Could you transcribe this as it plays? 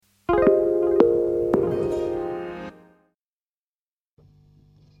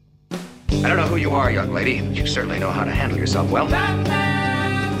who you are, young lady, but you certainly know how to handle yourself well.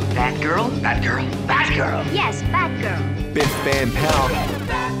 Batgirl? Batgirl? Batgirl! Yes, Batgirl. Biff Bam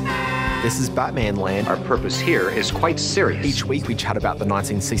Pow. This is Batman Land. Our purpose here is quite serious. Each week we chat about the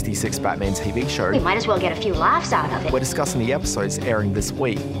 1966 Batman TV show. We might as well get a few laughs out of it. We're discussing the episodes airing this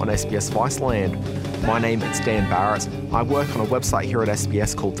week on SBS Viceland. My name is Dan Barrett. I work on a website here at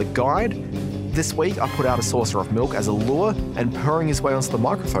SBS called The Guide. This week I put out a saucer of milk as a lure, and purring his way onto the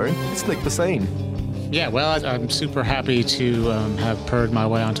microphone, it's Nick Bassine. Yeah, well, I'm super happy to have purred my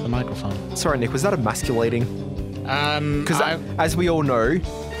way onto the microphone. Sorry, Nick, was that emasculating? Because as we all know,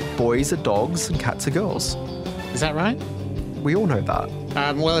 boys are dogs and cats are girls. Is that right? We all know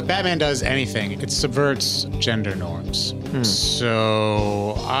that. Well, if Batman does anything, it subverts gender norms.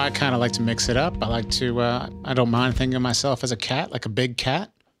 So I kind of like to mix it up. I like to, I don't mind thinking of myself as a cat, like a big cat,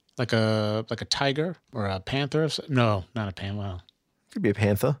 like a tiger or a panther. No, not a panther. Well, Could be a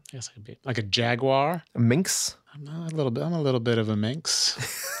panther. yes, I could be like a jaguar. A minx. I'm a little bit of a minx.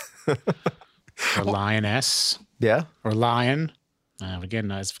 Or lioness. Yeah. Or lion.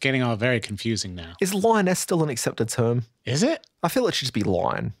 It's getting all very confusing now. Is lioness still an accepted term? Is it? I feel it should just be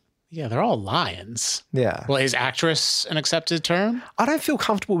lion. Yeah, they're all lions. Yeah. Well, is actress an accepted term? I don't feel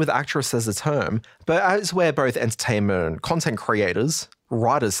comfortable with actress as a term, but as we're both entertainment content creators,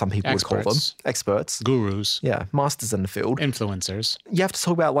 writers, some people would call them, experts. Gurus. Yeah, masters in the field. Influencers. You have to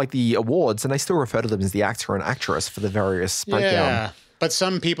talk about like the awards, and they still refer to them as the actor and actress for the various breakdown. Yeah, but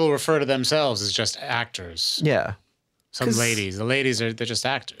some people refer to themselves as just actors. Yeah. Some ladies. The ladies, they're just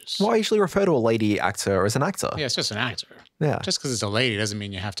actors. Well, I usually refer to a lady actor as an actor. Yeah, it's just an actor. Yeah. Just because it's a lady doesn't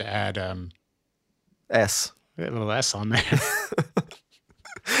mean you have to add S. a little S on there.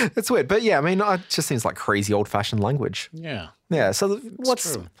 It's weird, but yeah, I mean, it just seems like crazy old-fashioned language. Yeah. Yeah, so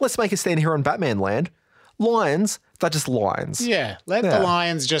let's make a stand here on Batman Land. Lions, they're just lions. Yeah, let the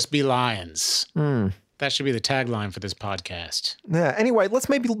lions just be lions. Mm. That should be the tagline for this podcast. Yeah, anyway, let's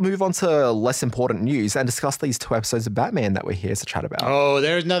maybe move on to less important news and discuss these 2 episodes of Batman that we're here to chat about. Oh,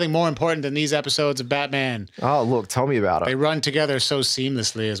 there's nothing more important than these episodes of Batman. Oh, look, tell me about it. They run together so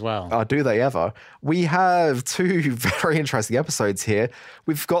seamlessly as well. Oh, do they ever? We have 2 very interesting episodes here.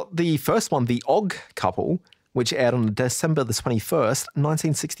 We've got the first one, The Og Couple, which aired on December the 21st,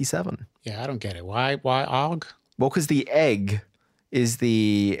 1967. Yeah, I don't get it. Why Og? Well, because the egg is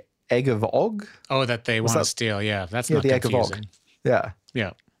the egg of Og. Oh, that they want to steal. Yeah, that's not the egg of Og. confusing. Yeah.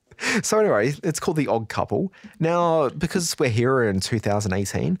 Yeah. So anyway, it's called The Og Couple. Now, because we're here in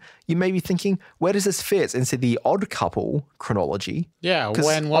 2018, you may be thinking, where does this fit into the Odd Couple chronology? Yeah,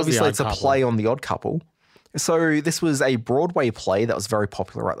 when was obviously The Odd it's a Couple? play on The Odd Couple. So this was a Broadway play that was very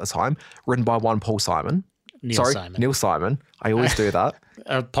popular at the time, written by one Paul Simon. Neil Simon. Neil Simon. I always do that.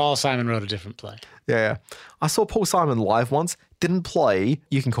 Paul Simon wrote a different play. Yeah. I saw Paul Simon live once, didn't play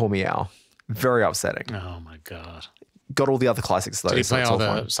You Can Call Me Al. Very upsetting. Oh, my God. Got all the other classics, though. Did he so play it's all the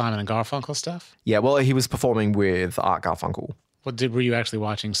fine. Simon and Garfunkel stuff? Yeah, well, he was performing with Art Garfunkel. Were you actually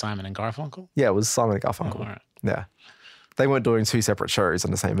watching Simon and Garfunkel? Yeah, it was Simon and Garfunkel. Oh, all right. Yeah. They weren't doing 2 separate shows on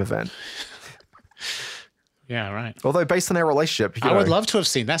the same event. Yeah, right. Although based on their relationship, I would love to have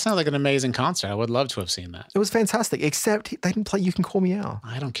seen that. Sounds like an amazing concert. I would love to have seen that. it was fantastic, except they didn't play You Can Call Me Al.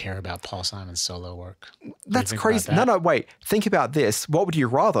 I don't care about Paul Simon's solo work. What do you That's think crazy. about that? No, wait. Think about this. What would you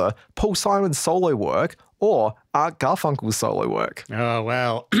rather, Paul Simon's solo work or Art Garfunkel's solo work? Oh,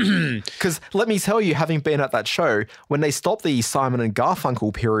 well. Because let me tell you, having been at that show, when they stopped the Simon and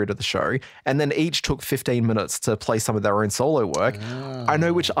Garfunkel period of the show and then each took 15 minutes to play some of their own solo work, I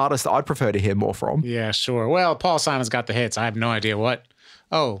know which artist I'd prefer to hear more from. Yeah, sure. Well, Paul Simon's got the hits. I have no idea what.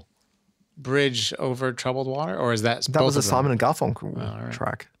 Oh, Bridge Over Troubled Water? Or is that That was a both of them? Simon and Garfunkel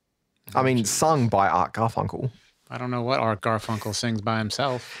track. I mean, sung by Art Garfunkel. I don't know what Art Garfunkel sings by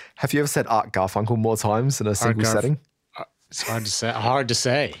himself. Have you ever said Art Garfunkel more times in a single setting? It's hard to say. Hard to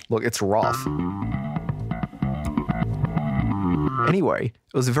say. Look, it's rough. Anyway,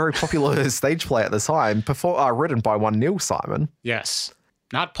 it was a very popular stage play at the time, written by one Neil Simon. Yes.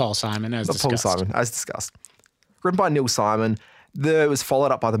 Not Paul Simon, as Not discussed. Paul Simon, as discussed. Written by Neil Simon. It was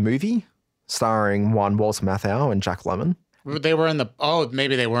followed up by the movie, starring one Walter Matthau and Jack Lemmon. They were in the... Oh,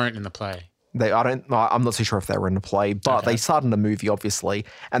 maybe they weren't in the play. I'm not too sure if they were in the play, but they started in the movie, obviously,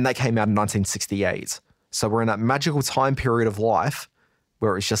 and that came out in 1968. So we're in that magical time period of life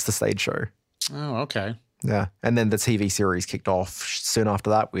where it's just a stage show. Oh, okay. Yeah. And then the TV series kicked off soon after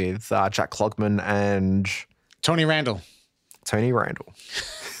that with Jack Klugman and Tony Randall. Tony Randall.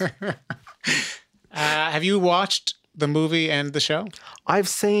 Have you watched the movie and the show? I've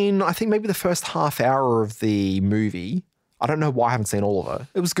seen, I think, maybe the first half hour of the movie. I don't know why I haven't seen all of it.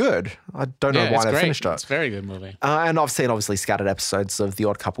 It was good. I don't know why they finished it. It's a very good movie. And I've seen, obviously, scattered episodes of The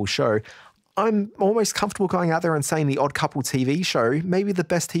Odd Couple show. I'm almost comfortable going out there and saying the Odd Couple TV show may be the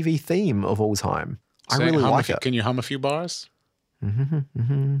best TV theme of all time. I really like it. Can you hum a few bars? No,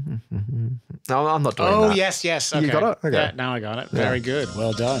 I'm not doing that. Oh, yes. Okay. You got it? Okay. Yeah, now I got it. Yeah. Very good.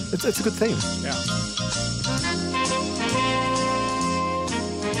 Well done. It's a good theme. Yeah.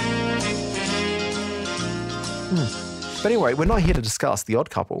 But anyway, we're not here to discuss The Odd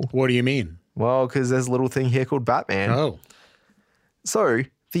Couple. What do you mean? Well, because there's a little thing here called Batman. Oh. So,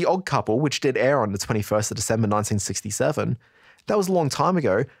 The Odd Couple, which did air on the 21st of December 1967, that was a long time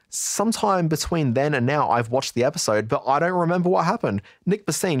ago. Sometime between then and now, I've watched the episode, but I don't remember what happened. Nick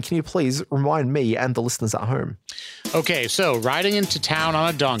Bassine, can you please remind me and the listeners at home? Okay, so riding into town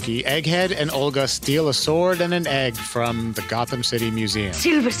on a donkey, Egghead and Olga steal a sword and an egg from the Gotham City Museum.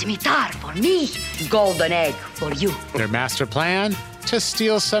 Silver scimitar for me, golden egg for you. Their master plan? To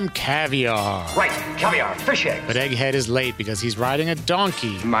steal some caviar. Right, caviar, fish eggs. But Egghead is late because he's riding a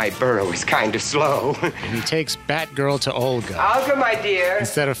donkey. My burro is kind of slow. And he takes Batgirl to Olga. Olga, my dear.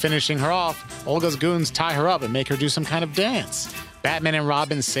 Instead of finishing her off, Olga's goons tie her up and make her do some kind of dance. Batman and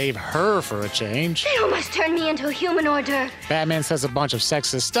Robin save her for a change. You must turn me into a human order. Batman says a bunch of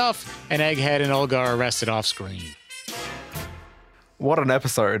sexist stuff, and Egghead and Olga are arrested off screen. What an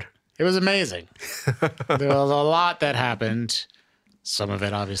episode. It was amazing. There was a lot that happened. Some of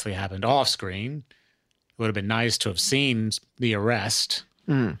it obviously happened off screen. It would have been nice to have seen the arrest.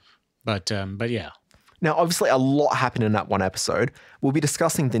 But yeah. Now, obviously, a lot happened in that one episode. We'll be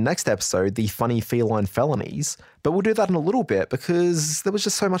discussing the next episode, the funny feline felonies, but we'll do that in a little bit because there was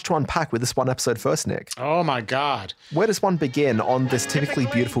just so much to unpack with this one episode first, Nick. Oh my God. Where does one begin on this typically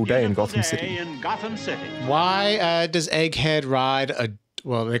beautiful day in Gotham City? Why does Egghead ride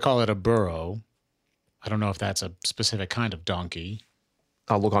well, they call it a burro. I don't know if that's a specific kind of donkey.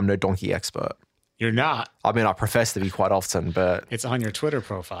 Oh, look, I'm no donkey expert. You're not. I mean, I profess to be quite often, but It's on your Twitter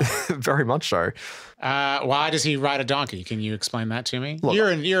profile. very much so. Why does he ride a donkey? Can you explain that to me? Look-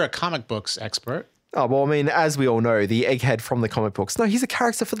 You're a comic books expert. Oh, well, I mean, as we all know, the Egghead from the comic books. No, he's a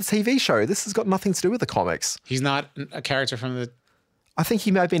character for the TV show. This has got nothing to do with the comics. He's not a character from the... I think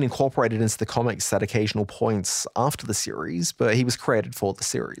he may have been incorporated into the comics at occasional points after the series, but he was created for the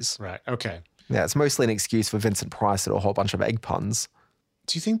series. Right, okay. Yeah, it's mostly an excuse for Vincent Price to do a whole bunch of egg puns.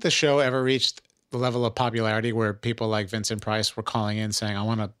 Do you think the show ever reached the level of popularity where people like Vincent Price were calling in saying,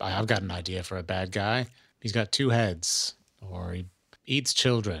 I've got an idea for a bad guy. He's got 2 heads, or he eats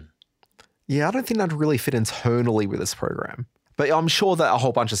children. Yeah, I don't think that'd really fit internally with this program. But I'm sure that a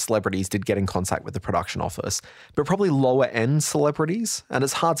whole bunch of celebrities did get in contact with the production office, but probably lower end celebrities. And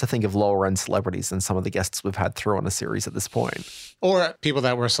it's hard to think of lower end celebrities than some of the guests we've had through on a series at this point. Or people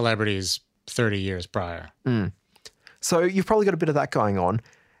that were celebrities 30 years prior. So you've probably got a bit of that going on.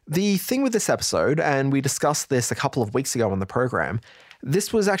 The thing with this episode, and we discussed this a couple of weeks ago on the program,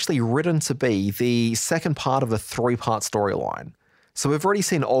 this was actually written to be the second part of a 3-part storyline. So we've already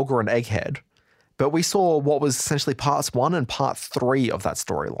seen Olga and Egghead, but we saw what was essentially parts 1 and part 3 of that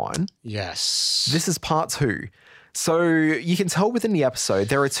storyline. Yes. This is part 2. So you can tell within the episode,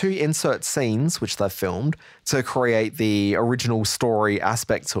 there are 2 insert scenes which they've filmed to create the original story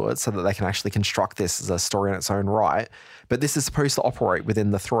aspect to it so that they can actually construct this as a story in its own right. But this is supposed to operate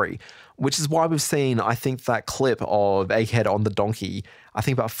within the 3, which is why we've seen, I think, that clip of Egghead on the donkey, I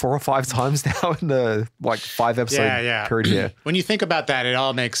think about 4 or 5 times now in the 5 episode period here. When you think about that, it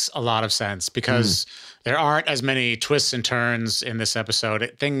all makes a lot of sense because there aren't as many twists and turns in this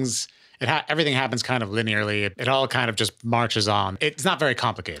episode. Everything happens kind of linearly. It all kind of just marches on. It's not very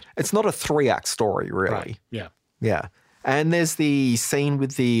complicated. It's not a 3-act story, really. Right. Yeah. Yeah. And there's the scene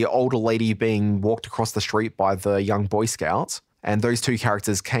with the older lady being walked across the street by the young Boy Scouts. And those 2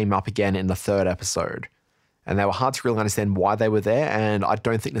 characters came up again in the 3rd episode. And they were hard to really understand why they were there. And I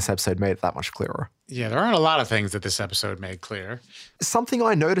don't think this episode made it that much clearer. Yeah, there aren't a lot of things that this episode made clear. Something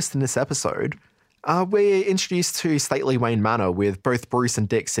I noticed in this episode, we're introduced to Stately Wayne Manor with both Bruce and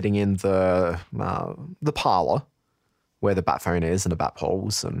Dick sitting in the parlor where the bat phone is and the bat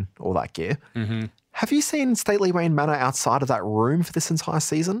poles and all that gear. Mm-hmm. Have you seen Stately Wayne Manor outside of that room for this entire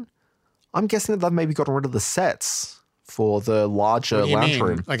season? I'm guessing that they've maybe gotten rid of the sets for the larger lounge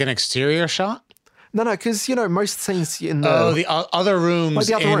room. Like an exterior shot? No, because, most scenes in the... the other rooms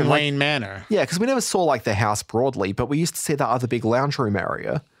in Wayne Manor. Yeah, because we never saw, the house broadly, but we used to see that other big lounge room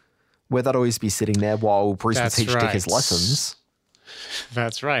area where they'd always be sitting there while Bruce would teach Dick his lessons.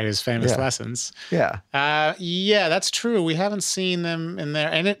 That's right, his famous lessons. Yeah. Yeah, that's true. We haven't seen them in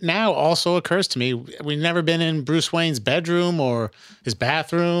there. And it now also occurs to me, we've never been in Bruce Wayne's bedroom or his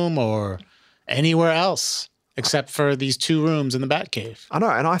bathroom or anywhere else except for these 2 rooms in the Batcave. I know,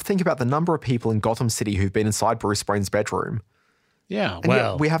 and I think about the number of people in Gotham City who've been inside Bruce Wayne's bedroom. Yeah, And yet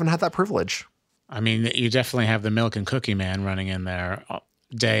well, we haven't had that privilege. I mean, you definitely have the milk and cookie man running in there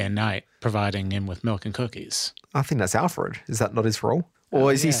day and night, providing him with milk and cookies. I think that's Alfred. Is that not his role?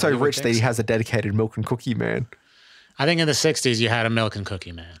 Or is he yeah, so you would rich think that he so. has a dedicated milk and cookie man? I think in the 60s, you had a milk and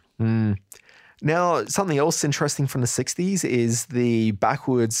cookie man. Now, something else interesting from the 60s is the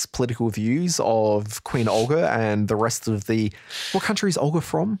backwards political views of Queen Olga and the rest of the... What country is Olga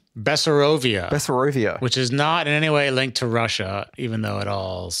from? Bessarabia, Bessarabia. which is not in any way linked to Russia, even though it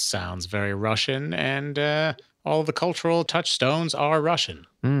all sounds very Russian, and all the cultural touchstones are Russian.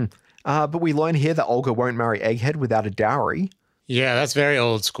 But we learn here that Olga won't marry Egghead without a dowry. Yeah, that's very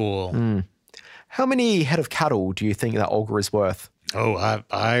old school. How many head of cattle do you think that Olga is worth? Oh,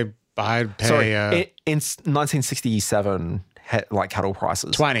 I'd pay Sorry, in 1967, cattle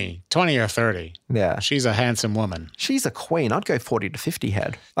prices. 20 or 30. Yeah. She's a handsome woman. She's a queen. I'd go 40 to 50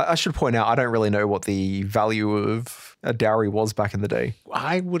 head. I should point out, I don't really know what the value of a dowry was back in the day.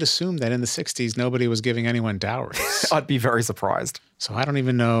 I would assume that in the 60s, nobody was giving anyone dowries. I'd be very surprised. So I don't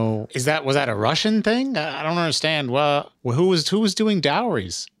even know. Was that a Russian thing? I don't understand. Well, who was doing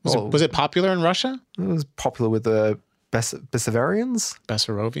dowries? Was it popular in Russia? It was popular with the Bessarians?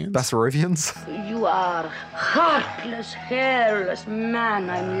 Bessarabians? Bessarabians? You are heartless, hairless man.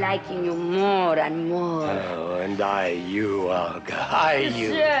 I'm liking you more and more. Oh, and you, Olga.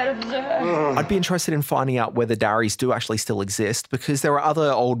 you. I'd be interested in finding out whether dowries do actually still exist because there are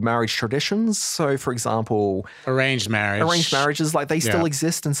other old marriage traditions. So, for example, Arranged marriage. arranged marriages, they still Yeah.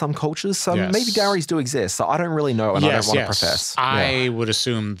 exist in some cultures. So Yes. maybe dowries do exist. So I don't really know and I don't want to profess. I would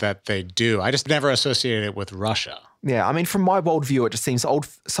assume that they do. I just never associated it with Russia. Yeah, I mean, from my worldview, it just seems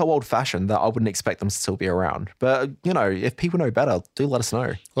so old-fashioned that I wouldn't expect them to still be around. But, if people know better, do let us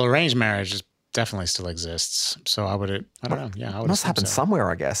know. Well, arranged marriage definitely still exists. So I don't know. Yeah, I would It must assume happen so.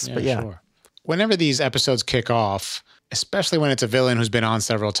 somewhere, I guess. But yeah. Sure. Whenever these episodes kick off, especially when it's a villain who's been on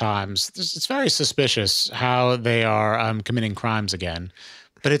several times, it's very suspicious how they are committing crimes again.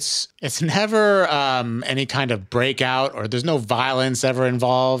 But it's never any kind of breakout or there's no violence ever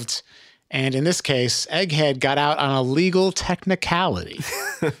involved. And in this case, Egghead got out on a legal technicality.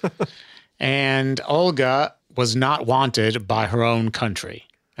 And Olga was not wanted by her own country.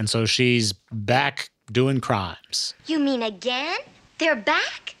 And so she's back doing crimes. You mean again? They're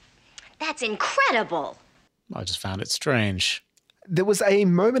back? That's incredible. I just found it strange. There was a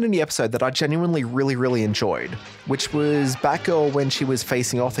moment in the episode that I genuinely really, really enjoyed, which was Batgirl when she was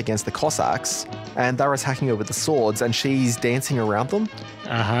facing off against the Cossacks and they're attacking her with the swords and she's dancing around them.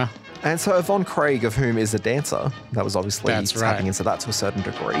 Uh-huh. And so Yvonne Craig, of whom is a dancer, that was obviously That's tapping right. into that to a certain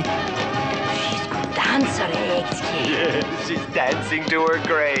degree. She's good dancer, Egghead. She's dancing to her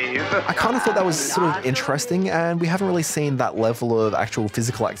grave. I kind of thought that was sort of interesting, and we haven't really seen that level of actual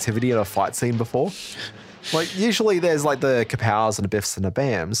physical activity in a fight scene before. Usually there's the kapows and the biffs and the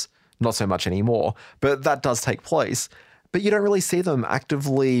bams, not so much anymore, but that does take place. But you don't really see them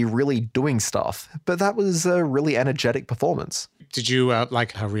actively really doing stuff. But that was a really energetic performance. Did you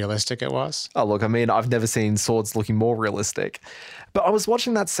like how realistic it was? Oh, look, I mean, I've never seen swords looking more realistic. But I was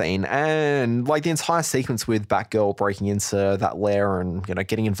watching that scene and the entire sequence with Batgirl breaking into that lair and,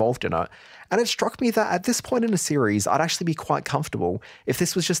 getting involved in it. And it struck me that at this point in the series, I'd actually be quite comfortable if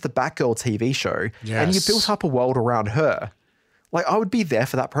this was just the Batgirl TV show and you Yes. built up a world around her. I would be there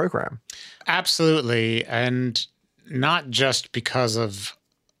for that program. Absolutely. And not just because of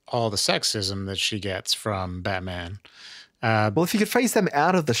all the sexism that she gets from Batman. Well, if you could phase them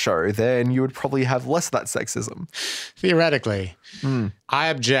out of the show, then you would probably have less of that sexism. Theoretically, I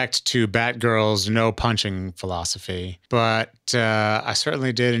object to Batgirl's no punching philosophy, but I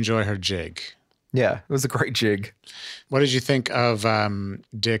certainly did enjoy her jig. Yeah, it was a great jig. What did you think of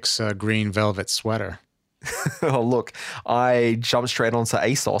Dick's green velvet sweater? Oh, look, I jumped straight onto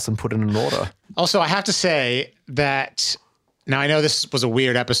ASOS and put in an order. Also, I have to say that now I know this was a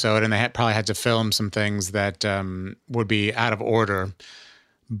weird episode and they probably had to film some things that would be out of order,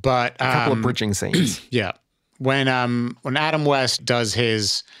 but A couple of bridging scenes. yeah. When Adam West does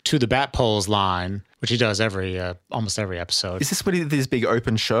his To the Bat Poles line, which he does almost every episode, Is this when he did this big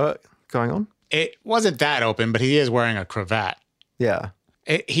open shirt going on? it wasn't that open, but he is wearing a cravat. Yeah.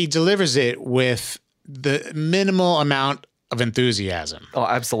 He delivers it with the minimal amount of enthusiasm. Oh,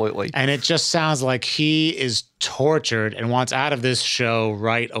 absolutely. And it just sounds like he is tortured and wants out of this show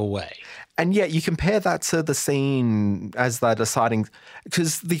right away. And yet you compare that to the scene as they're deciding,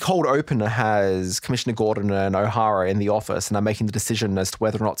 because the cold opener has Commissioner Gordon and O'Hara in the office and they're making the decision as to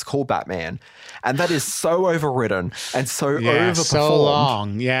whether or not to call Batman. And that is so overridden and so overperformed. So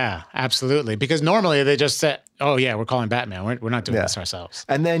long. Yeah, absolutely. Because normally they just say, oh, yeah, we're calling Batman. We're not doing this ourselves.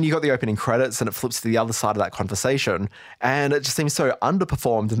 And then you got the opening credits and it flips to the other side of that conversation. And it just seems so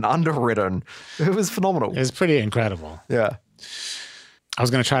underperformed and underwritten. It was phenomenal. It's pretty incredible. Yeah. I was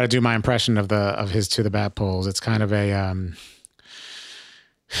going to try to do my impression of his To the Bat Poles. It's kind of a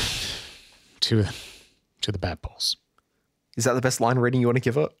to the Bat Poles. Is that the best line reading you want to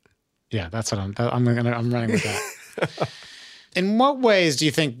give it? Yeah, that's what I'm running with that. In what ways do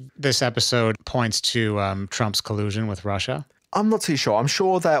you think this episode points to Trump's collusion with Russia? I'm not too sure. I'm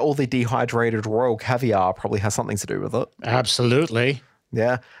sure that all the dehydrated royal caviar probably has something to do with it. Absolutely.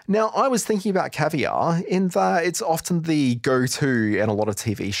 Yeah. Now, I was thinking about caviar in that it's often the go-to in a lot of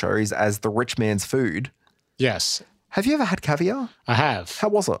TV shows as the rich man's food. Yes. Have you ever had caviar? I have. How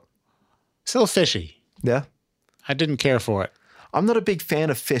was it? It's a little fishy. Yeah. I didn't care for it. I'm not a big fan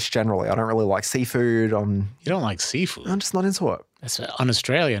of fish generally. I don't really like seafood. You don't like seafood? I'm just not into it. That's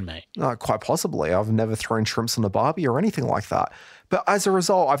un-Australian, mate. Quite possibly. I've never thrown shrimps on a barbie or anything like that. But as a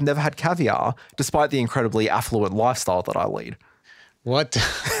result, I've never had caviar, despite the incredibly affluent lifestyle that I lead. What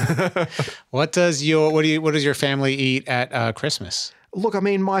does your family eat at Christmas? Look, I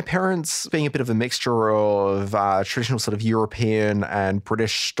mean, my parents, being a bit of a mixture of traditional sort of European and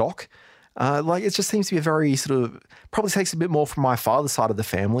British stock, it just seems to be a very sort of, probably takes a bit more from my father's side of the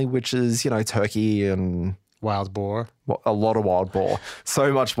family, which is, turkey and wild boar. A lot of wild boar.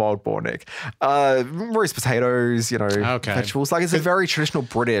 So much wild boar, Nick. Roast potatoes, vegetables. It's a very traditional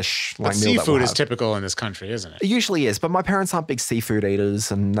British meal. Seafood is typical in this country, isn't it? It usually is, but my parents aren't big seafood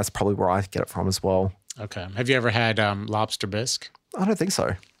eaters, and that's probably where I get it from as well. Okay. Have you ever had lobster bisque? I don't think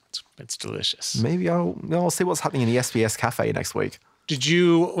so. It's delicious. Maybe I'll see what's happening in the SBS cafe next week. Did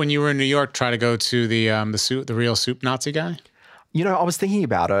you, when you were in New York, try to go to the real soup Nazi guy? I was thinking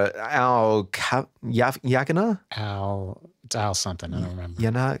about it. Al Yagana? It's Al something. I don't remember.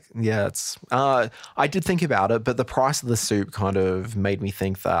 Yeah, it's. I did think about it, but the price of the soup kind of made me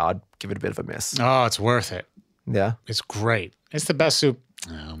think that I'd give it a bit of a miss. Oh, it's worth it. Yeah, it's great. It's the best soup.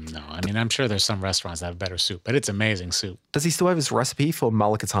 No, I mean, I'm sure there's some restaurants that have better soup, but it's amazing soup. Does he still have his recipe for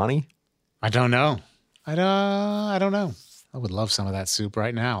mulligatawny? I don't know. I don't know. I would love some of that soup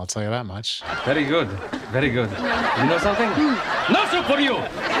right now. I'll tell you that much. Very good. Very good. You know something? No soup for you.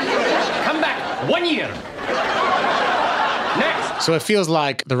 Come back 1 year. Next. So it feels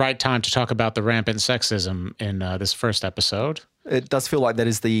like the right time to talk about the rampant sexism in this first episode. It does feel like that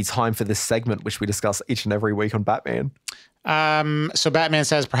is the time for this segment, which we discuss each and every week on Batman. So Batman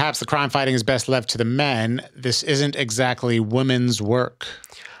says, perhaps the crime fighting is best left to the men. This isn't exactly women's work.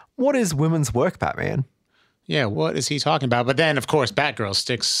 What is women's work, Batman? Yeah, what is he talking about? But then, of course, Batgirl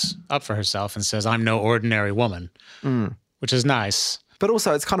sticks up for herself and says, I'm no ordinary woman, which is nice. But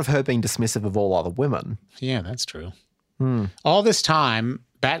also, it's kind of her being dismissive of all other women. Yeah, that's true. All this time,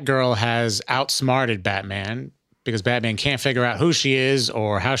 Batgirl has outsmarted Batman because Batman can't figure out who she is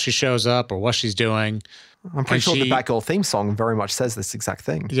or how she shows up or what she's doing. I'm pretty sure the Batgirl theme song very much says this exact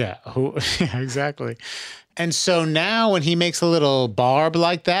thing. Yeah, yeah, exactly. And so now when he makes a little barb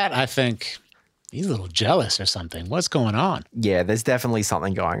like that, I think he's a little jealous or something. What's going on? Yeah, there's definitely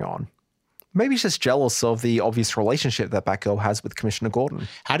something going on. Maybe he's just jealous of the obvious relationship that Batgirl has with Commissioner Gordon.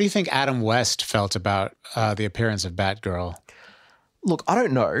 How do you think Adam West felt about the appearance of Batgirl? Look, I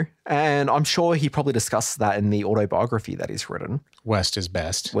don't know. And I'm sure he probably discusses that in the autobiography that he's written. West is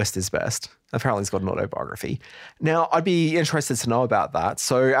best. West is best. Apparently he's got an autobiography. Now, I'd be interested to know about that.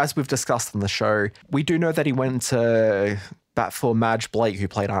 So as we've discussed on the show, we do know that he went to bat for Madge Blake, who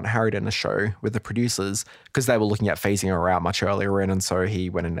played Aunt Harriet in the show, with the producers, because they were looking at phasing her out much earlier in. And so he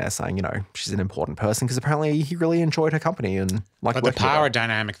went in there saying, she's an important person, because apparently he really enjoyed her company. And but the power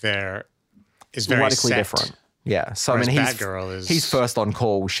dynamic there is very radically different. Yeah. So, whereas he's first on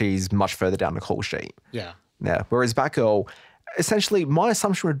call. She's much further down the call sheet. Yeah. Yeah. Whereas Batgirl, essentially, my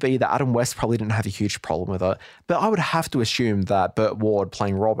assumption would be that Adam West probably didn't have a huge problem with it. But I would have to assume that Burt Ward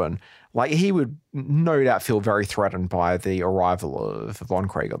playing Robin, he would no doubt feel very threatened by the arrival of Von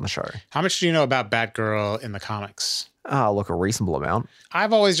Craig on the show. How much do you know about Batgirl in the comics? Look, a reasonable amount.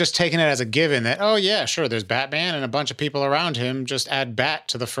 I've always just taken it as a given that, oh yeah, sure, there's Batman and a bunch of people around him. Just add Bat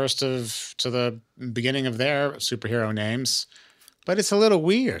to the beginning of their superhero names. But it's a little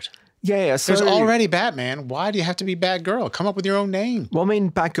weird. Yeah. So there's already Batman. Why do you have to be Batgirl? Come up with your own name. Well, I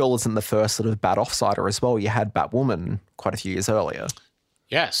mean, Batgirl isn't the first sort of Bat offsider as well. You had Batwoman quite a few years earlier.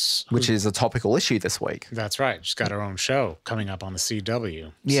 Yes. which is a topical issue this week. That's right. She's got her own show coming up on the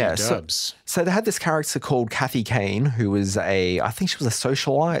CW. Yeah, C-dubs. so they had this character called Kathy Kane, who was I think she was a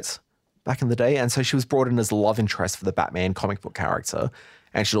socialite back in the day. And so she was brought in as the love interest for the Batman comic book character.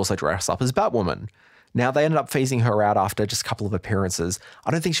 And she'd also dress up as Batwoman. Now, they ended up phasing her out after just a couple of appearances.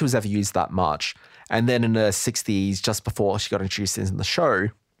 I don't think she was ever used that much. And then in the 60s, just before she got introduced into the show,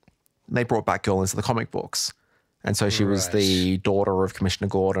 they brought Batgirl into the comic books. And so she was the daughter of Commissioner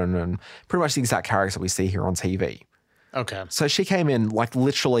Gordon and pretty much the exact character we see here on TV. Okay. So she came in like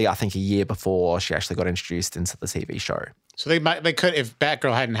literally, I think, a year before she actually got introduced into the TV show. So they could, if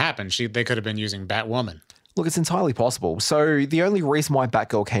Batgirl hadn't happened, they could have been using Batwoman. Look, it's entirely possible. So the only reason why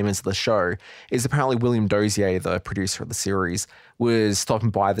Batgirl came into the show is apparently William Dozier, the producer of the series, was stopping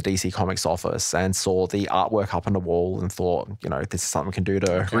by the DC Comics office and saw the artwork up on the wall and thought, this is something we can do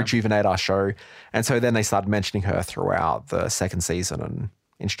to rejuvenate our show. And so then they started mentioning her throughout the second season and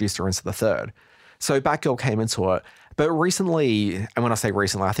introduced her into the third. So Batgirl came into it. But recently, and when I say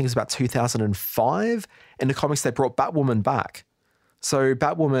recently, I think it was about 2005, in the comics they brought Batwoman back. So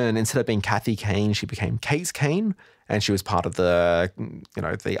Batwoman, instead of being Kathy Kane, she became Kate Kane, and she was part of the,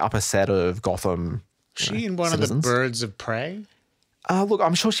 the upper set of Gotham. She in one citizens. of the Birds of Prey? Look,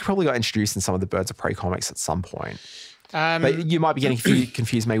 I'm sure she probably got introduced in some of the Birds of Prey comics at some point. But you might be getting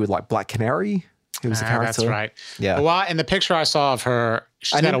confused maybe with like Black Canary, who was a character. That's right. Yeah. Well, in the picture I saw of her,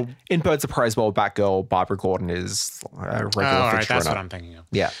 she's got in Birds of Prey as well, Batgirl, Barbara Gordon is a regular all right, fixture. that's what I'm thinking of.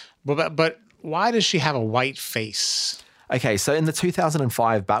 Yeah. But why does she have a white face? Okay, so in the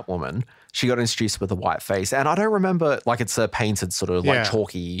 2005 Batwoman, she got introduced with a white face. And I don't remember, like it's a painted sort of like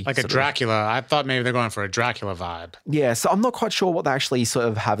chalky. Like a Dracula. I thought maybe they're going for a Dracula vibe. Yeah, so I'm not quite sure what they actually sort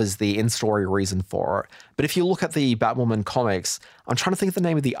of have as the in-story reason for it. But if you look at the Batwoman comics, I'm trying to think of the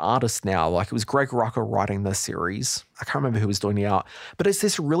name of the artist now. Like it was Greg Rucka writing the series. I can't remember who was doing the art. But it's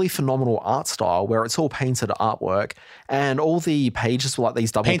this really phenomenal art style where it's all painted artwork and all the pages were like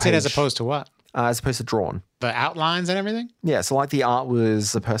these double Painted as opposed to what? As opposed to drawn. The outlines and everything? Yeah, so like the art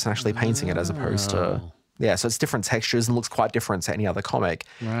was the person actually painting it as opposed to... Yeah, so it's different textures and looks quite different to any other comic.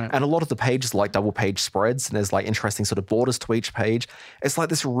 Right. And a lot of the pages are like double page spreads and there's like interesting sort of borders to each page. It's like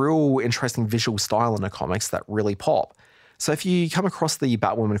this real interesting visual style in the comics that really pop. So if you come across the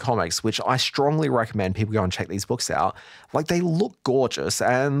Batwoman comics, which I strongly recommend people go and check these books out, like they look gorgeous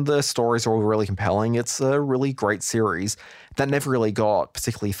and the stories are all really compelling. It's a really great series that never really got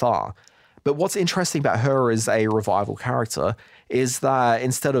particularly far. But what's interesting about her as a revival character is that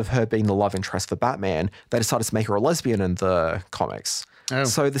instead of her being the love interest for Batman, they decided to make her a lesbian in the comics. Oh.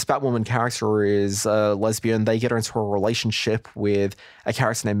 So this Batwoman character is a lesbian. They get her into a relationship with a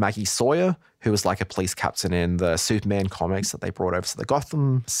character named Maggie Sawyer, who was like a police captain in the Superman comics that they brought over to the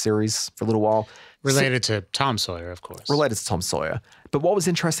Gotham series for a little while. Related to Tom Sawyer, of course. Related to Tom Sawyer. But what was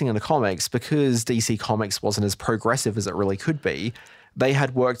interesting in the comics, because DC Comics wasn't as progressive as it really could be, they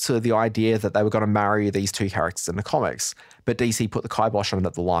had worked to the idea that they were going to marry these two characters in the comics. But DC put the kibosh on it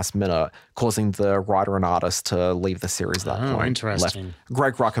at the last minute, causing the writer and artist to leave the series at that point. Interesting.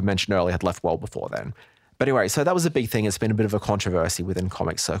 Greg Rucka mentioned earlier had left well before then. But anyway, so that was a big thing. It's been a bit of a controversy within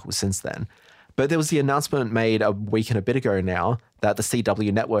comic circles since then. But there was the announcement made a week and a bit ago now that the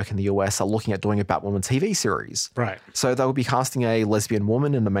CW network in the US are looking at doing a Batwoman TV series. Right. So they will be casting a lesbian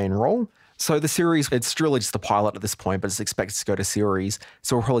woman in the main role. So the series, it's really just a pilot at this point, but it's expected to go to series.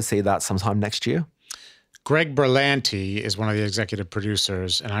 So we'll probably see that sometime next year. Greg Berlanti is one of the executive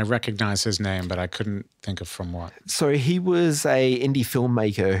producers, and I recognize his name, but I couldn't think of from what. So he was a indie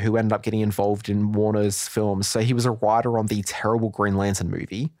filmmaker who ended up getting involved in Warner's films. So he was a writer on the terrible Green Lantern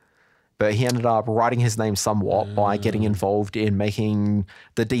movie, but he ended up writing his name somewhat by getting involved in making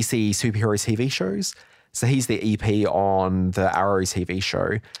the DC superhero TV shows. So he's the EP on the Arrow TV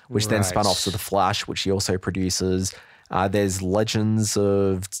show, which then spun off to The Flash, which he also produces. There's Legends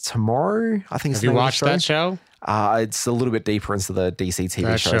of Tomorrow, I think. Have you watched that show? It's a little bit deeper into the DC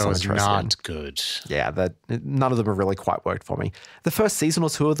TV shows. That show is not good. Yeah, none of them have really quite worked for me. The first season or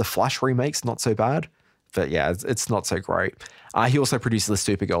two of the Flash remakes, not so bad. But yeah, it's not so great. He also produces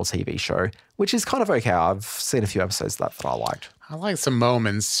the Supergirl TV show, which is kind of okay. I've seen a few episodes of that I liked. I like some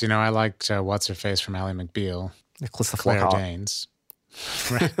moments. I liked What's-Her-Face from Ally McBeal. Claire Danes.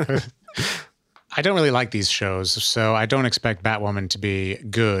 I don't really like these shows, so I don't expect Batwoman to be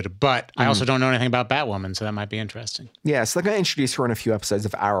good. But I also don't know anything about Batwoman, so that might be interesting. Yeah, so they're going to introduce her in a few episodes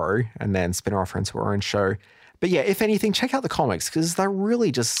of Arrow and then spin her off into her own show. But yeah, if anything, check out the comics because they're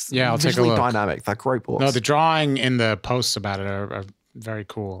really just visually dynamic. They're great books. No, the drawing in the posts about it are very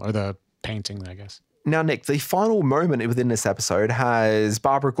cool, or the painting, I guess. Now, Nick, the final moment within this episode has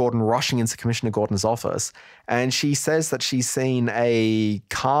Barbara Gordon rushing into Commissioner Gordon's office, and she says that she's seen a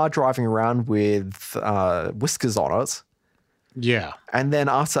car driving around with whiskers on it. Yeah. And then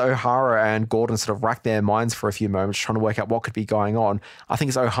after O'Hara and Gordon sort of rack their minds for a few moments trying to work out what could be going on, I think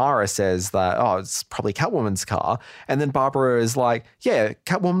it's O'Hara says that, oh, it's probably Catwoman's car. And then Barbara is like, yeah,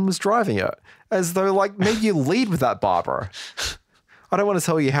 Catwoman was driving it. As though, like, maybe you lead with that, Barbara. I don't want to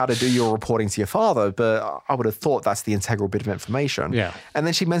tell you how to do your reporting to your father, but I would have thought that's the integral bit of information. Yeah. And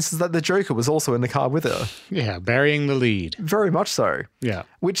then she mentions that the Joker was also in the car with her. Yeah, burying the lead. Very much so. Yeah.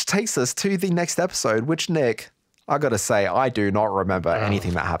 Which takes us to the next episode, which, Nick, I got to say, I do not remember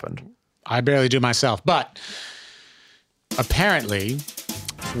anything that happened. I barely do myself. But apparently,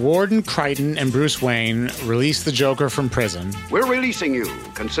 Warden Crichton and Bruce Wayne released the Joker from prison. We're releasing you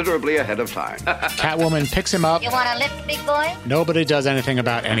considerably ahead of time. Catwoman picks him up. You want a lift, big boy? Nobody does anything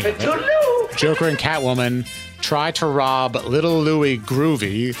about any of it. Joker and Catwoman try to rob Little Louie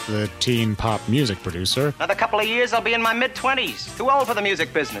Groovy, the teen pop music producer, Another couple of years, I'll be in my mid-20s. Too old for the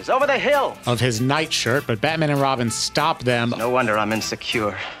music business. Over the hill. of his nightshirt, but Batman and Robin stop them No wonder I'm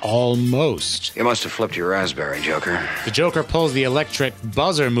insecure. almost. You must have flipped your raspberry, Joker. The Joker pulls the electric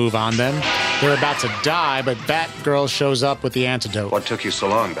buzzer move on them. They're about to die, but Batgirl shows up with the antidote. What took you so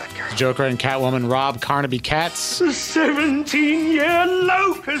long, Batgirl? Joker and Catwoman rob Carnaby Cats The 17-year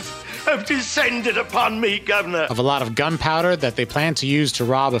locusts have descended upon me, Governor. of a lot of gunpowder that they plan to use to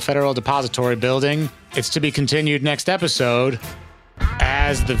rob a federal depository building. It's to be continued next episode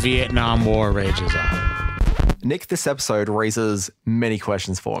as the Vietnam War rages on. Nick, this episode raises many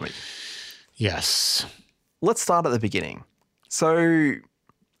questions for me. Yes. Let's start at the beginning. So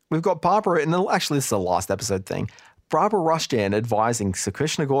we've got Barbara, and actually this is a last episode thing. Barbara rushed in advising Sir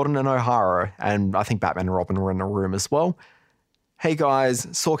Commissioner Gordon and O'Hara, and I think Batman and Robin were in the room as well. Hey guys,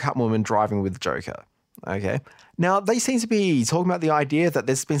 saw Catwoman driving with Joker. Okay. Now, they seem to be talking about the idea that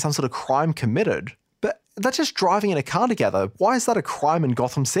there's been some sort of crime committed, but they're just driving in a car together. Why is that a crime in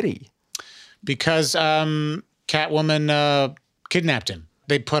Gotham City? Because Catwoman kidnapped him.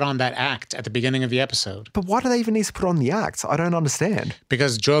 They put on that act at the beginning of the episode. But why do they even need to put on the act? I don't understand.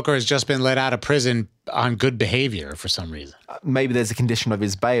 Because Joker has just been let out of prison on good behavior for some reason. Maybe there's a condition of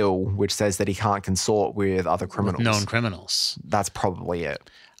his bail which says that he can't consort with other criminals. Known criminals. That's probably it.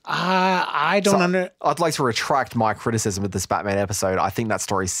 I don't I'd like to retract my criticism of this Batman episode. I think that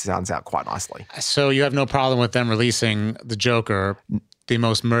story sounds out quite nicely. So you have no problem with them releasing the Joker, the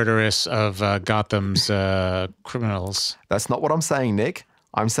most murderous of Gotham's criminals? That's not what I'm saying, Nick.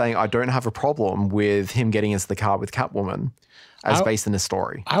 I'm saying I don't have a problem with him getting into the car with Catwoman as based in the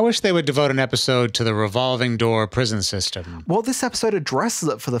story. I wish they would devote an episode to the revolving door prison system. Well, this episode addresses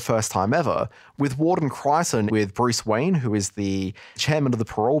it for the first time ever with Warden Crichton with Bruce Wayne, who is the chairman of the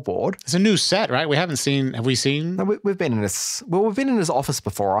parole board. It's a new set, right? Have we seen? No, we've been in his office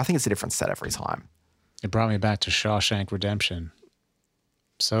before. I think it's a different set every time. It brought me back to Shawshank Redemption.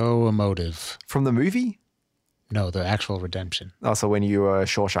 So emotive. From the movie? No, the actual redemption. Oh, so when you were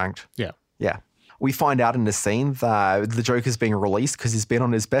Shawshanked? Yeah. Yeah. We find out in this scene that the Joker's being released because he's been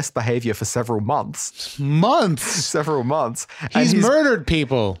on his best behavior for several months. Several months. He's murdered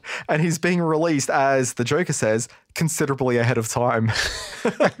people. And he's being released, as the Joker says, considerably ahead of time.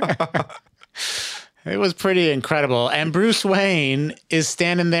 It was pretty incredible. And Bruce Wayne is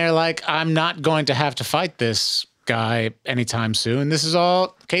standing there like, I'm not going to have to fight this guy anytime soon. This is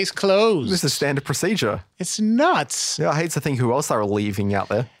all case closed. This is standard procedure. It's nuts. Yeah, I hate to think who else they were leaving out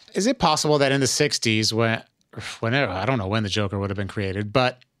there. Is it possible that in the 60s, whenever, I don't know when the Joker would have been created,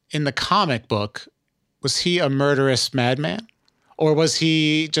 but in the comic book, was he a murderous madman? Or was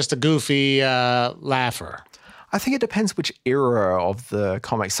he just a goofy laugher? I think it depends which era of the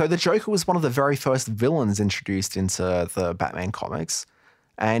comics. So the Joker was one of the very first villains introduced into the Batman comics.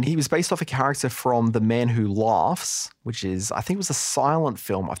 And he was based off a character from The Man Who Laughs, which is, I think it was a silent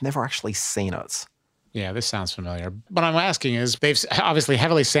film. I've never actually seen it. Yeah, this sounds familiar. What I'm asking is, they've obviously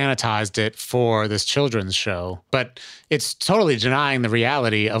heavily sanitized it for this children's show, but it's totally denying the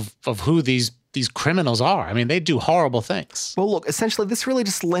reality of who these criminals are. I mean, they do horrible things. Well, look, essentially, this really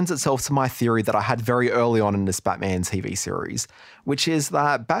just lends itself to my theory that I had very early on in this Batman TV series, which is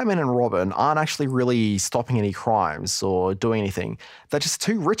that Batman and Robin aren't actually really stopping any crimes or doing anything. They're just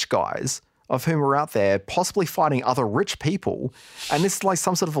two rich guys of whom are out there possibly fighting other rich people, and this is like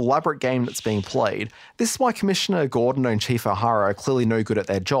some sort of elaborate game that's being played. This is why Commissioner Gordon and Chief O'Hara are clearly no good at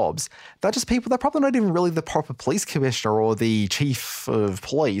their jobs. They're just people, they're probably not even really the proper police commissioner or the chief of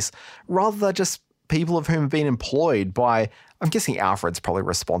police. Rather, they're just people of whom have been employed by, I'm guessing Alfred's probably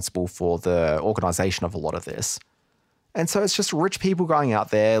responsible for the organization of a lot of this. And so it's just rich people going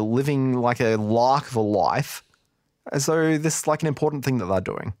out there living like a lark of a life as though this is like an important thing that they're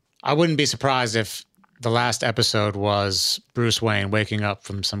doing. I wouldn't be surprised if the last episode was Bruce Wayne waking up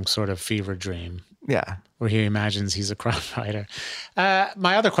from some sort of fever dream. Yeah. Where he imagines he's a crime fighter.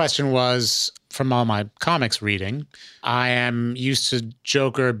 My other question was, from all my comics reading, I am used to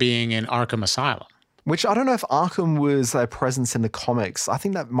Joker being in Arkham Asylum. Which I don't know if Arkham was a presence in the comics. I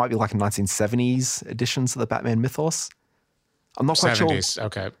think that might be like a 1970s edition to the Batman mythos. I'm not quite 70s, sure.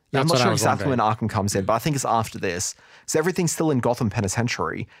 okay. I'm not sure exactly when Arkham comes in, but I think it's after this. So everything's still in Gotham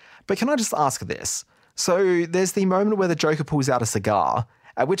Penitentiary. But can I just ask this? So there's the moment where the Joker pulls out a cigar,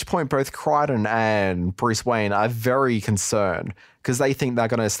 at which point both Crichton and Bruce Wayne are very concerned because they think they're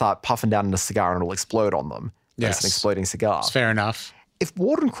going to start puffing down in a cigar and it'll explode on them. Yes. It's an exploding cigar. It's fair enough. If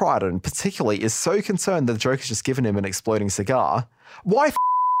Warden Crichton particularly is so concerned that the Joker's just given him an exploding cigar, why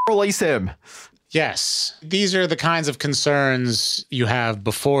release him? Yes. These are the kinds of concerns you have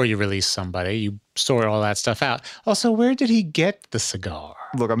before you release somebody. You sort all that stuff out. Also, where did he get the cigar?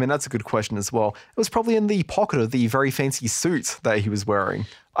 Look, I mean, that's a good question as well. It was probably in the pocket of the very fancy suit that he was wearing.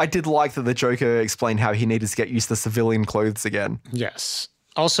 I did like that the Joker explained how he needed to get used to civilian clothes again. Yes.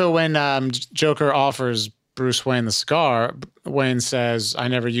 Also, when Joker offers Bruce Wayne the cigar, Wayne says, "I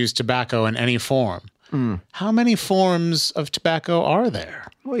never used tobacco in any form." How many forms of tobacco are there?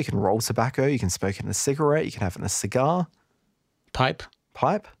 Well, you can roll tobacco, you can smoke it in a cigarette, you can have it in a cigar. Pipe?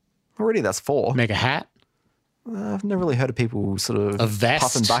 Already that's 4. Make a hat? I've never really heard of people sort of A vest?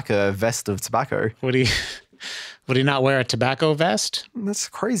 puffing back a vest of tobacco. Would he not wear a tobacco vest? That's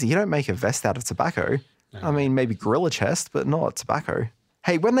crazy. You don't make a vest out of tobacco. I mean, maybe gorilla chest, but not tobacco.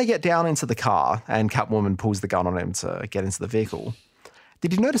 Hey, when they get down into the car and Catwoman pulls the gun on him to get into the vehicle,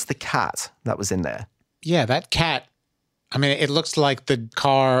 did you notice the cat that was in there? Yeah, that cat. I mean, it looks like the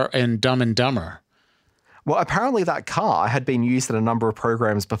car in Dumb and Dumber. Well, apparently that car had been used in a number of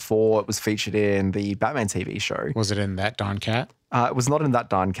programs before it was featured in the Batman TV show. Was it in That Darn Cat? It was not in That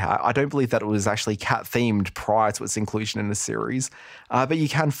Darn Cat. I don't believe that it was actually cat-themed prior to its inclusion in the series. But you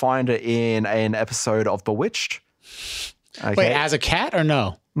can find it in an episode of Bewitched. Okay. Wait, as a cat or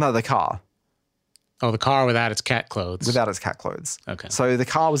no? No, the car. Oh, the car without its cat clothes. Without its cat clothes. Okay. So the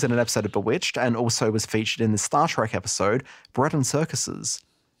car was in an episode of Bewitched and also was featured in the Star Trek episode Bread and Circuses.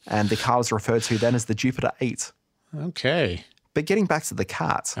 And the car was referred to then as the Jupiter 8. Okay. But getting back to the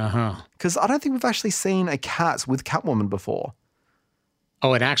cat. Because I don't think we've actually seen a cat with Catwoman before.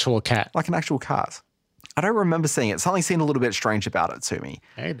 Oh, an actual cat. Like an actual cat. I don't remember seeing it. Something seemed a little bit strange about it to me.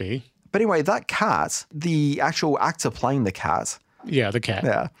 Maybe. But anyway, that cat, the actual actor playing the cat. Yeah, the cat.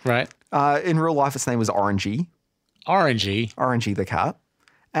 Yeah. Right. In real life, its name was Orangey. Orangey the cat.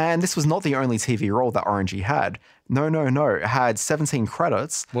 And this was not the only TV role that Orangey had. No. It had 17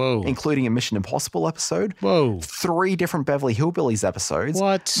 credits. Whoa. Including a Mission Impossible episode. Whoa. 3 different Beverly Hillbillies episodes.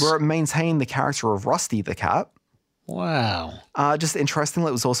 What? Where it maintained the character of Rusty the cat. Wow. Just interestingly,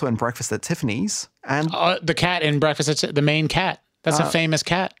 it was also in Breakfast at Tiffany's. And the cat in Breakfast at the main cat. That's a famous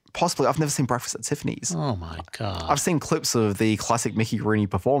cat. Possibly. I've never seen Breakfast at Tiffany's. Oh, my God. I've seen clips of the classic Mickey Rooney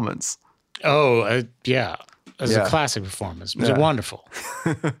performance. Oh, yeah. It's a classic performance. It was wonderful.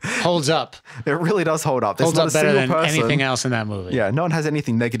 Holds up. It really does hold up. There's Holds not up a better single than person. anything else in that movie. Yeah, no one has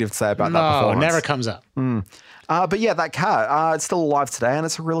anything negative to say about that performance. No, never comes up. But yeah, that cat, it's still alive today, and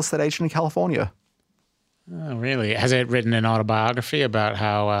it's a real estate agent in California. Oh, really? Has it written an autobiography about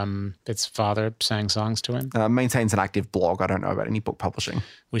how its father sang songs to him? Maintains an active blog. I don't know about any book publishing.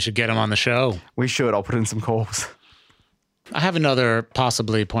 We should get him on the show. We should. I'll put in some calls. I have another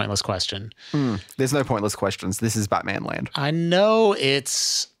possibly pointless question. There's no pointless questions. This is Batman Land. I know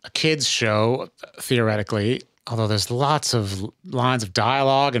it's a kid's show, theoretically, although there's lots of lines of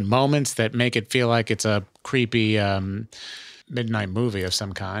dialogue and moments that make it feel like it's a creepy midnight movie of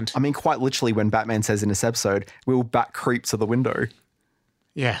some kind. I mean, quite literally when Batman says in this episode, we'll bat creep to the window.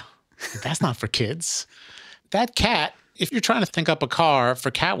 Yeah, that's not for kids. That cat, if you're trying to think up a car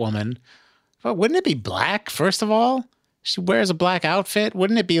for Catwoman, well, wouldn't it be black, first of all? She wears a black outfit.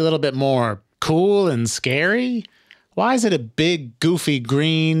 Wouldn't it be a little bit more cool and scary? Why is it a big, goofy,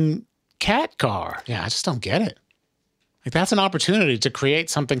 green cat car? Yeah, I just don't get it. Like, that's an opportunity to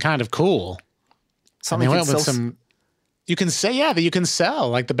create something kind of cool. Something and they went with some... You can say, that you can sell,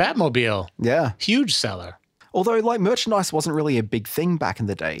 like the Batmobile. Yeah. Huge seller. Although, like, merchandise wasn't really a big thing back in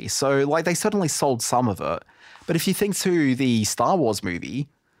the day. So, like, they certainly sold some of it. But if you think to the Star Wars movie...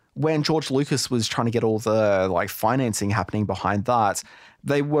 when George Lucas was trying to get all the like financing happening behind that,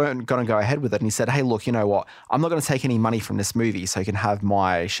 they weren't going to go ahead with it. And he said, hey, look, you know what? I'm not going to take any money from this movie so you can have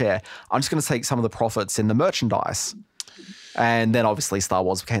my share. I'm just going to take some of the profits in the merchandise. And then obviously Star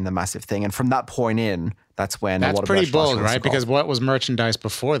Wars became the massive thing. And from that point in, That's when a That's lot of pretty merchandise bold, really right? took Because off. what was merchandise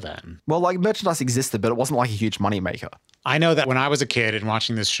before then? Well, like merchandise existed, but it wasn't like a huge moneymaker. I know that when I was a kid and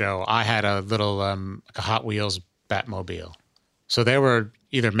watching this show, I had a little like a Hot Wheels Batmobile. So they were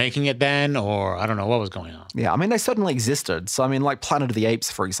either making it then or I don't know what was going on. Yeah, I mean, they certainly existed. So, I mean, like Planet of the Apes,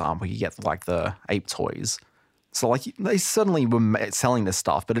 for example, you get like the ape toys. So, like, they certainly were selling this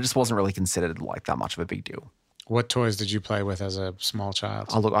stuff, but it just wasn't really considered like that much of a big deal. What toys did you play with as a small child?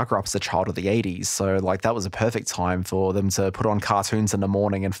 Oh, look, I grew up as a child of the 80s. So, like, that was a perfect time for them to put on cartoons in the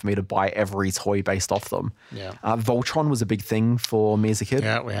morning and for me to buy every toy based off them. Yeah. Voltron was a big thing for me as a kid.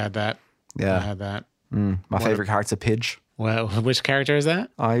 Yeah, we had that. Yeah. We had that. My favorite character, Pidge. Well, which character is that?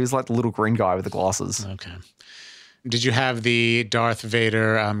 He was like the little green guy with the glasses. Okay. Did you have the Darth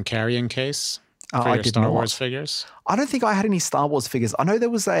Vader carrying case for I your did Star not. Wars figures? I don't think I had any Star Wars figures. I know there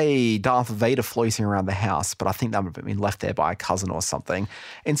was a Darth Vader floating around the house, but I think that would have been left there by a cousin or something.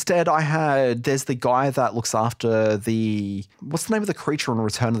 Instead, there's the guy that looks after what's the name of the creature in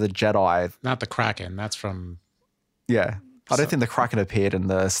Return of the Jedi? Not the Kraken. That's from... Yeah. I don't think the Kraken appeared in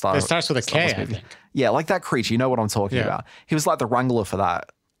the Star Wars. It starts with a Star Wars K, I movie. think. Yeah, like that creature. You know what I'm talking Yeah. about. He was like the wrangler for that.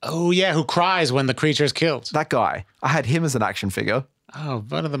 Oh, yeah, who cries when the creature is killed. That guy. I had him as an action figure. Oh,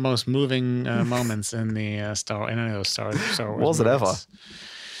 one of the most moving moments in the in any of those Star Wars Was it ever? movies.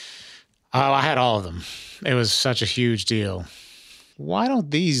 Oh, I had all of them. It was such a huge deal. Why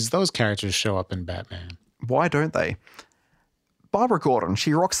don't those characters show up in Batman? Why don't they? Barbara Gordon,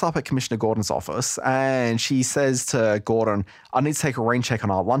 she rocks up at Commissioner Gordon's office and she says to Gordon, I need to take a rain check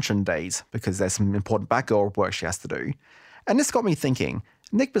on our luncheon date because there's some important Batgirl work she has to do. And this got me thinking,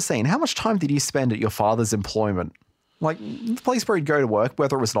 Nick Bassine, how much time did you spend at your father's employment? Like the place where he'd go to work,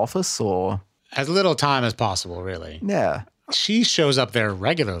 whether it was an office or... As little time as possible, really. Yeah. She shows up there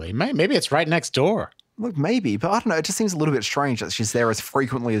regularly. Maybe it's right next door. Look, maybe, but I don't know. It just seems a little bit strange that she's there as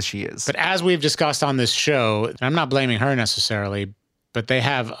frequently as she is. But as we've discussed on this show, and I'm not blaming her necessarily, but they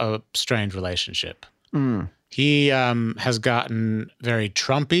have a strange relationship. He has gotten very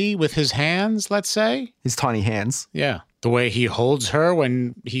Trumpy with his hands, let's say. His tiny hands. Yeah. The way he holds her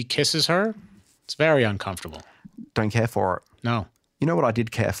when he kisses her, it's very uncomfortable. Don't care for it. No. You know what I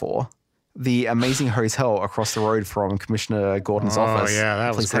did care for? The amazing hotel across the road from Commissioner Gordon's office. Oh, yeah, that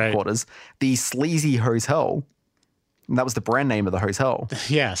was police great. headquarters. The Sleazy Hotel. And that was the brand name of the hotel.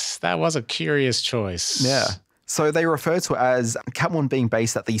 Yes, that was a curious choice. Yeah. So they refer to it as Catwoman being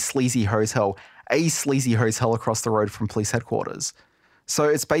based at the Sleazy Hotel, a sleazy hotel across the road from police headquarters. So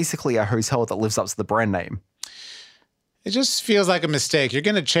it's basically a hotel that lives up to the brand name. It just feels like a mistake. You're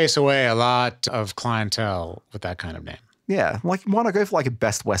going to chase away a lot of clientele with that kind of name. Yeah, like why not go for like a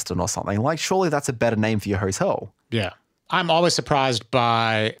Best Western or something? Like surely that's a better name for your hotel. Yeah. I'm always surprised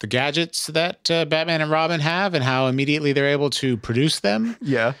by the gadgets that Batman and Robin have and how immediately they're able to produce them.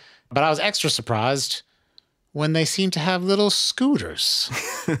 Yeah. But I was extra surprised when they seem to have little scooters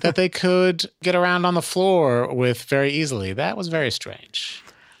that they could get around on the floor with very easily. That was very strange.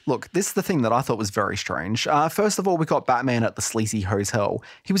 Look, this is the thing that I thought was very strange. First of all, we got Batman at the Sleazy Hotel.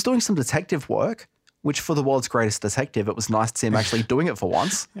 He was doing some detective work, which for the world's greatest detective, it was nice to see him actually doing it for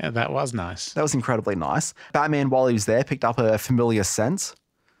once. Yeah, that was nice. That was incredibly nice. Batman, while he was there, picked up a familiar scent.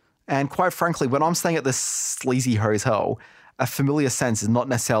 And quite frankly, when I'm staying at this Sleazy Hotel, a familiar sense is not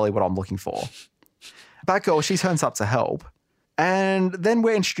necessarily what I'm looking for. Batgirl, she turns up to help. And then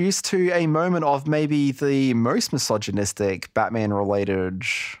we're introduced to a moment of maybe the most misogynistic Batman-related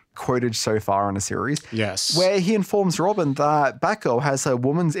quotage so far in the series. Yes. Where he informs Robin that Batgirl has a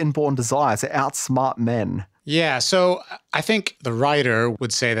woman's inborn desire to outsmart men. Yeah, so I think the writer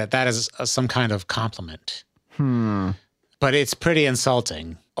would say that that is some kind of compliment. But it's pretty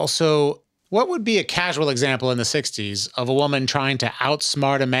insulting. Also, what would be a casual example in the 60s of a woman trying to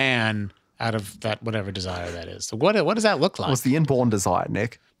outsmart a man out of that whatever desire that is? So what does that look like? Was the inborn desire,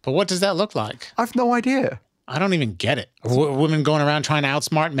 Nick? But what does that look like? I've no idea. I don't even get it. Women going around trying to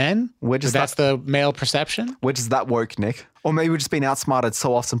outsmart men? That's the male perception? Where does that work, Nick? Or maybe we've just been outsmarted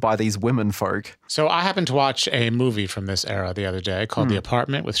so often by these women folk. So I happened to watch a movie from this era the other day called The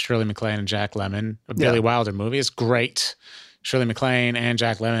Apartment with Shirley MacLaine and Jack Lemmon, a Billy Wilder movie. It's great. Shirley MacLaine and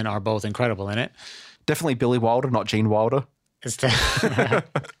Jack Lemmon are both incredible in it. Definitely Billy Wilder, not Gene Wilder.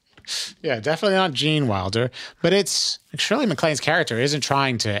 Yeah, definitely not Gene Wilder. But it's Shirley MacLaine's character isn't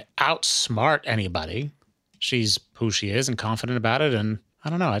trying to outsmart anybody. She's who she is and confident about it. And I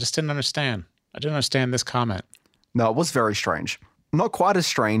don't know. I just didn't understand. I didn't understand this comment. No, it was very strange. Not quite as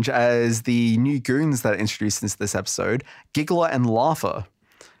strange as the new goons that are introduced into this episode, Giggler and Laugher.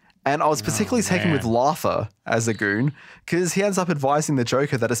 And I was particularly taken with Laugher as a goon because he ends up advising the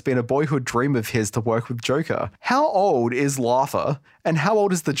Joker that it's been a boyhood dream of his to work with Joker. How old is Laugher and how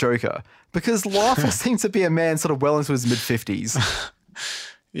old is the Joker? Because Laugher seems to be a man sort of well into his mid-50s.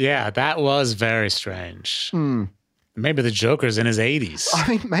 Yeah, that was very strange. Maybe the Joker's in his 80s. I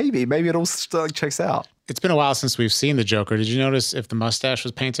mean, maybe it all checks out. It's been a while since we've seen the Joker. Did you notice if the mustache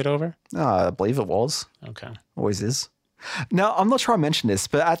was painted over? I believe it was. Okay. Always is. Now, I'm not sure I mentioned this,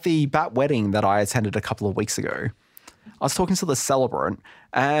 but at the Bat wedding that I attended a couple of weeks ago, I was talking to the celebrant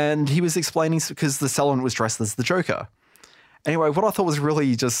and he was explaining because the celebrant was dressed as the Joker. Anyway, what I thought was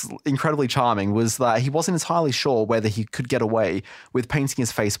really just incredibly charming was that he wasn't entirely sure whether he could get away with painting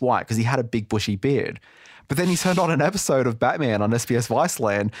his face white because he had a big bushy beard. But then he turned on an episode of Batman on SBS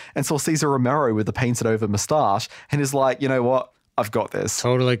Viceland and saw Cesar Romero with the painted over mustache and is like, you know what? I've got this.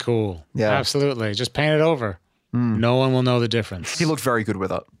 Totally cool. Yeah. Absolutely. Just paint it over. No one will know the difference. He looked very good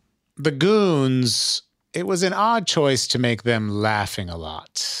with it. The goons, it was an odd choice to make them laughing a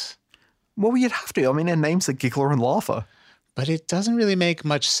lot. Well, you'd have to. I mean, their names are Giggler and Laugher. But it doesn't really make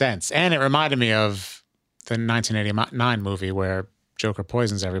much sense. And it reminded me of the 1989 movie where Joker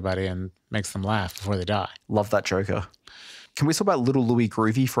poisons everybody and makes them laugh before they die. Love that Joker. Can we talk about Little Louie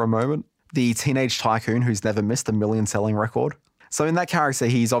Groovy for a moment? The teenage tycoon who's never missed a million-selling record. So in that character,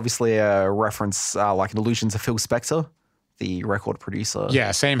 he's obviously a reference, like an allusion to Phil Spector, the record producer.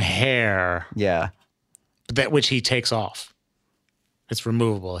 Yeah, same hair. Yeah. That which he takes off. It's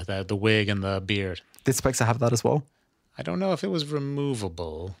removable, the wig and the beard. Did Spector have that as well? I don't know if it was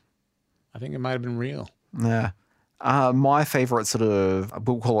removable. I think it might have been real. Yeah. My favorite sort of,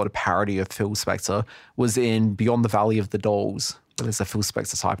 we'll call it a parody of Phil Spector, was in Beyond the Valley of the Dolls, where there's a Phil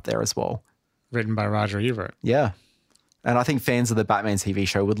Spector type there as well. Written by Roger Ebert. Yeah. And I think fans of the Batman TV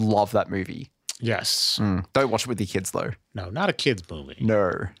show would love that movie. Yes. Don't watch it with your kids, though. No, not a kid's movie.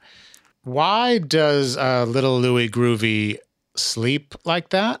 No. Why does Little Louie Groovy sleep like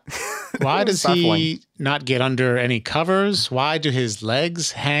that? Why does he not get under any covers? Why do his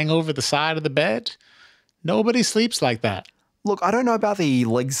legs hang over the side of the bed? Nobody sleeps like that. Look, I don't know about the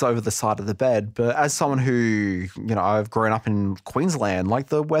legs over the side of the bed, but as someone who, I've grown up in Queensland, like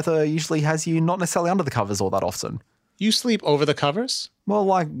the weather usually has you not necessarily under the covers all that often. You sleep over the covers? Well,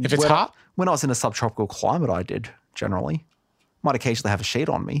 like if it's hot? When I was in a subtropical climate, I did, generally. Might occasionally have a sheet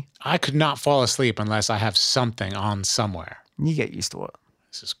on me. I could not fall asleep unless I have something on somewhere. You get used to it.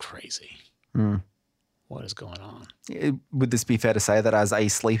 This is crazy. What is going on? Would this be fair to say that as a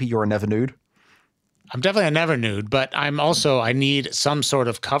sleeper, you're a never nude? I'm definitely a never nude, but I need some sort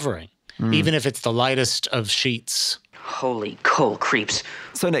of covering, even if it's the lightest of sheets. Holy coal creeps.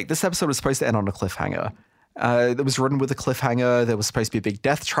 So, Nick, this episode was supposed to end on a cliffhanger. It was written with a cliffhanger. There was supposed to be a big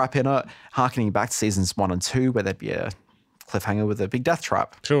death trap in it, harkening back to seasons 1 and 2, where there'd be a cliffhanger with a big death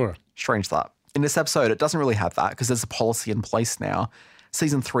trap. Sure. Strange that. In this episode, it doesn't really have that because there's a policy in place now.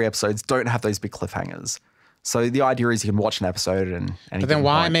 Season 3 episodes don't have those big cliffhangers. So the idea is you can watch an episode and... But then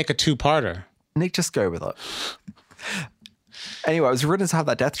why make a two-parter? Nick, just go with it. Anyway, it was written to have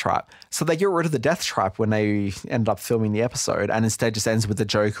that death trap. So they get rid of the death trap when they end up filming the episode and instead just ends with the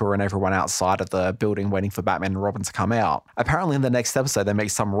Joker and everyone outside of the building waiting for Batman and Robin to come out. Apparently in the next episode, they make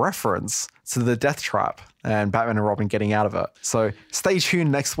some reference to the death trap and Batman and Robin getting out of it. So stay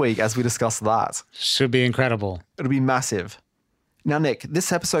tuned next week as we discuss that. Should be incredible. It'll be massive. Now, Nick,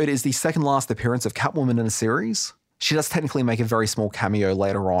 this episode is the second last appearance of Catwoman in the series. She does technically make a very small cameo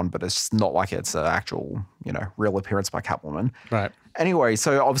later on, but it's not like it's an actual, real appearance by Catwoman. Right. Anyway,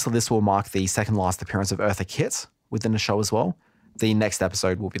 so obviously this will mark the second last appearance of Eartha Kitt within the show as well. The next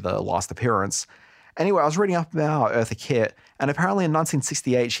episode will be the last appearance. Anyway, I was reading up about Eartha Kitt, and apparently in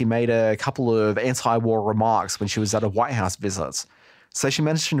 1968, she made a couple of anti-war remarks when she was at a White House visit. So she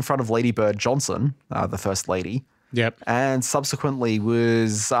mentioned in front of Lady Bird Johnson, the First Lady, Yep. and subsequently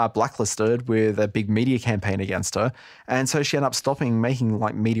was blacklisted with a big media campaign against her. And so she ended up stopping making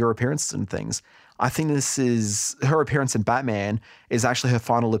media appearances and things. I think this is her appearance in Batman is actually her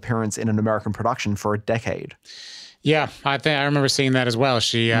final appearance in an American production for a decade. Yeah, I remember seeing that as well.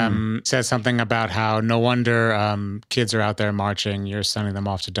 She said something about how no wonder kids are out there marching. You're sending them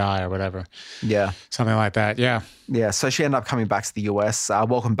off to die or whatever. Yeah. Something like that. Yeah. Yeah. So she ended up coming back to the US,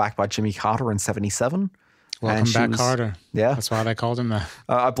 welcomed back by Jimmy Carter in 1977. Welcome back, Carter. Yeah. That's why they called him that.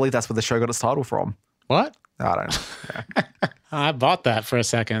 I believe that's where the show got its title from. What? I don't know. Yeah. I bought that for a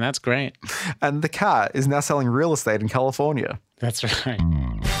second. That's great. And the cat is now selling real estate in California. That's right.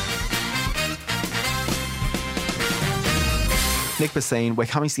 Nick Bassine, we're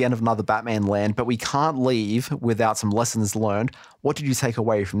coming to the end of another Batman Land, but we can't leave without some lessons learned. What did you take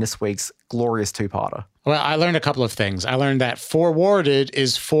away from this week's glorious two-parter? Well, I learned a couple of things. I learned that foreworded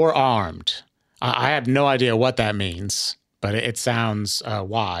is forearmed. I have no idea what that means, but it sounds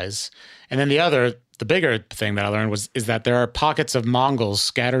wise. And then the bigger thing that I learned is that there are pockets of Mongols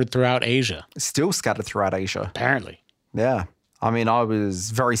scattered throughout Asia. Still scattered throughout Asia. Apparently. Yeah. I mean, I was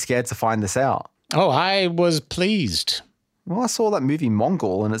very scared to find this out. Oh, I was pleased. Well, I saw that movie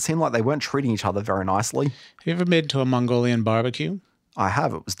Mongol, and it seemed like they weren't treating each other very nicely. Have you ever been to a Mongolian barbecue? I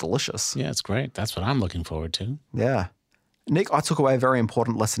have. It was delicious. Yeah, it's great. That's what I'm looking forward to. Yeah. Nick, I took away a very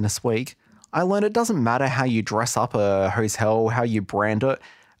important lesson this week. I learned it doesn't matter how you dress up a hotel, how you brand it.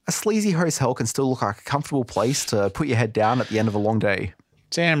 A sleazy hotel can still look like a comfortable place to put your head down at the end of a long day.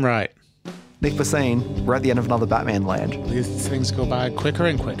 Damn right. Nick Bassine, we're at the end of another Batman Land. These things go by quicker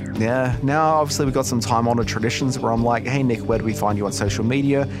and quicker. Yeah. Now, obviously, we've got some time-honored traditions where I'm like, hey, Nick, where do we find you on social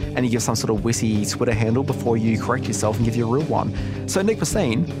media? And you give some sort of witty Twitter handle before you correct yourself and give your real one. So, Nick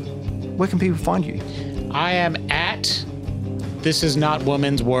Bassine, where can people find you? I am at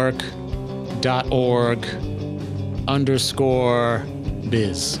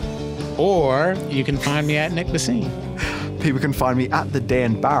thisisnotwomanswork.org_biz. Or you can find me at Nick Bassine. People can find me at the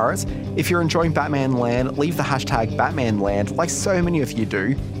Dan Barrett. If you're enjoying Batman Land, leave the hashtag Batman Land, like so many of you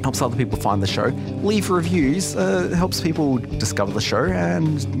do. Helps other people find the show. Leave reviews. Helps people discover the show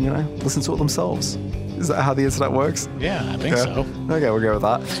and, listen to it themselves. Is that how the internet works? Yeah, I think so. Okay, we'll go with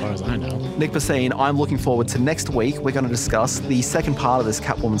that. As far as I know. Nick Bassine, I'm looking forward to next week. We're going to discuss the second part of this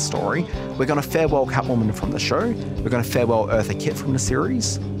Catwoman story. We're going to farewell Catwoman from the show. We're going to farewell Eartha Kitt from the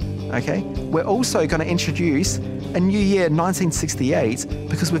series. Okay? We're also going to introduce a new year, 1968,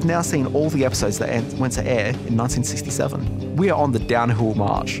 because we've now seen all the episodes that went to air in 1967. We are on the downhill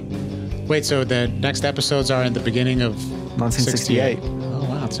march. Wait, so the next episodes are in the beginning of 1968. Oh,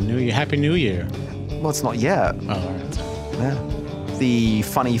 wow. It's a new year. Happy New Year. Well, it's not yet. Oh, all right. Yeah. The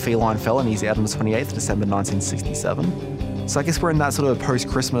Funny Feline Felonies out on the 28th of December 1967. So I guess we're in that sort of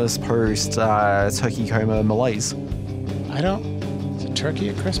post-Christmas, post-turkey coma malaise. Is it turkey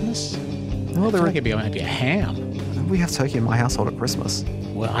at Christmas? Well, I feel like it might be a ham. We have turkey in my household at Christmas.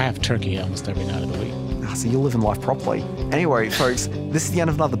 Well, I have turkey almost every night of the week. So you're living life properly. Anyway, folks, this is the end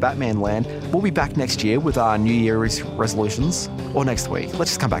of another Batman Land. We'll be back next year with our New Year's resolutions. Or next week.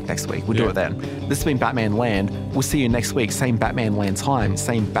 Let's just come back next week. We'll do it then. This has been Batman Land. We'll see you next week. Same Batman Land time,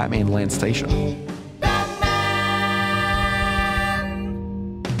 same Batman Land station.